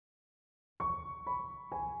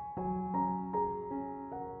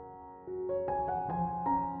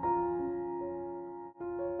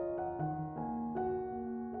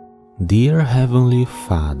Dear Heavenly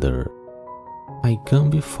Father, I come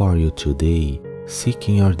before you today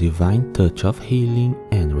seeking your divine touch of healing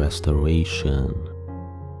and restoration.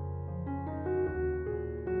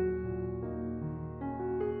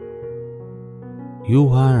 You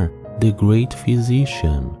are the great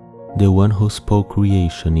physician, the one who spoke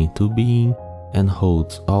creation into being and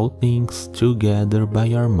holds all things together by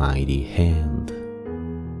your mighty hand.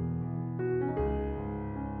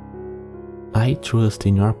 I trust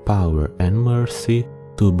in your power and mercy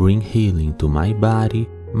to bring healing to my body,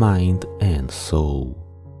 mind, and soul.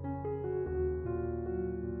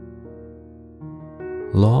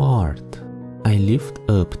 Lord, I lift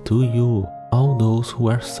up to you all those who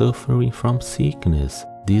are suffering from sickness,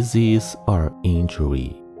 disease, or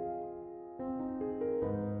injury.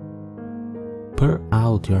 Pour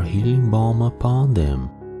out your healing balm upon them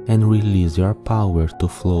and release your power to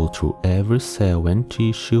flow through every cell and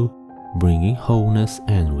tissue, bringing wholeness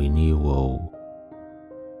and renewal.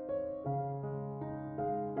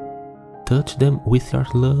 Touch them with your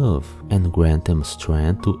love and grant them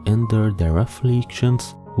strength to endure their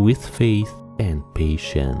afflictions with faith and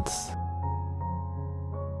patience.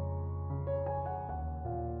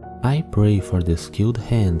 I pray for the skilled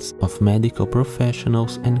hands of medical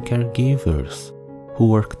professionals and caregivers who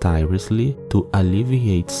work tirelessly to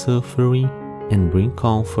alleviate suffering and bring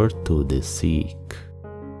comfort to the sick.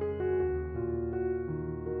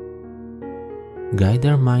 Guide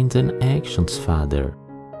their minds and actions, Father,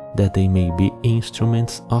 that they may be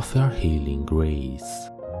instruments of your healing grace.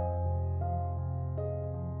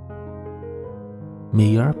 May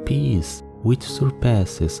your peace, which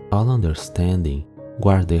surpasses all understanding,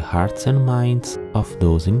 guard the hearts and minds of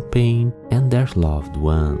those in pain and their loved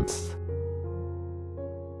ones.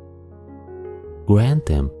 Grant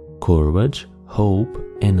them courage, hope,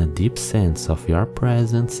 and a deep sense of your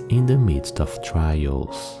presence in the midst of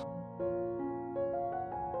trials.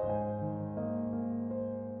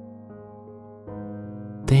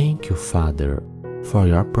 Thank you, Father, for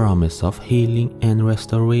your promise of healing and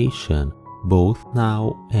restoration, both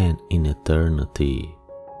now and in eternity.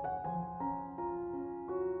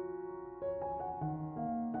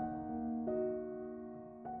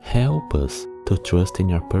 Help us to trust in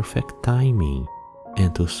your perfect timing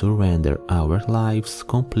and to surrender our lives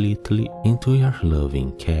completely into your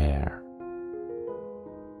loving care.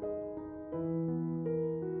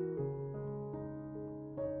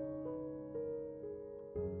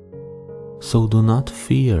 So do not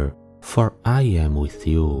fear, for I am with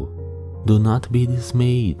you. Do not be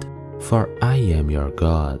dismayed, for I am your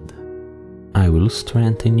God. I will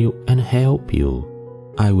strengthen you and help you.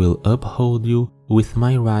 I will uphold you with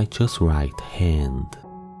my righteous right hand.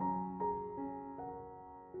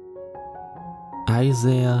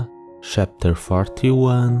 Isaiah chapter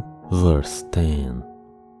 41, verse 10.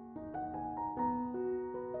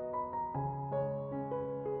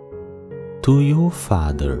 To you,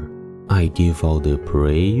 Father, I give all the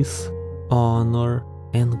praise, honor,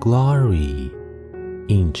 and glory.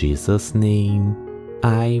 In Jesus' name,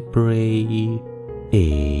 I pray.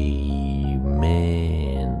 Amen.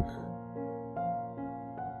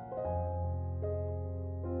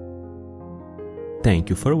 Thank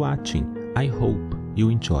you for watching. I hope you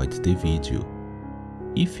enjoyed the video.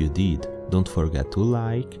 If you did, don't forget to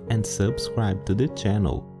like and subscribe to the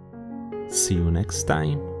channel. See you next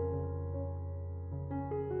time.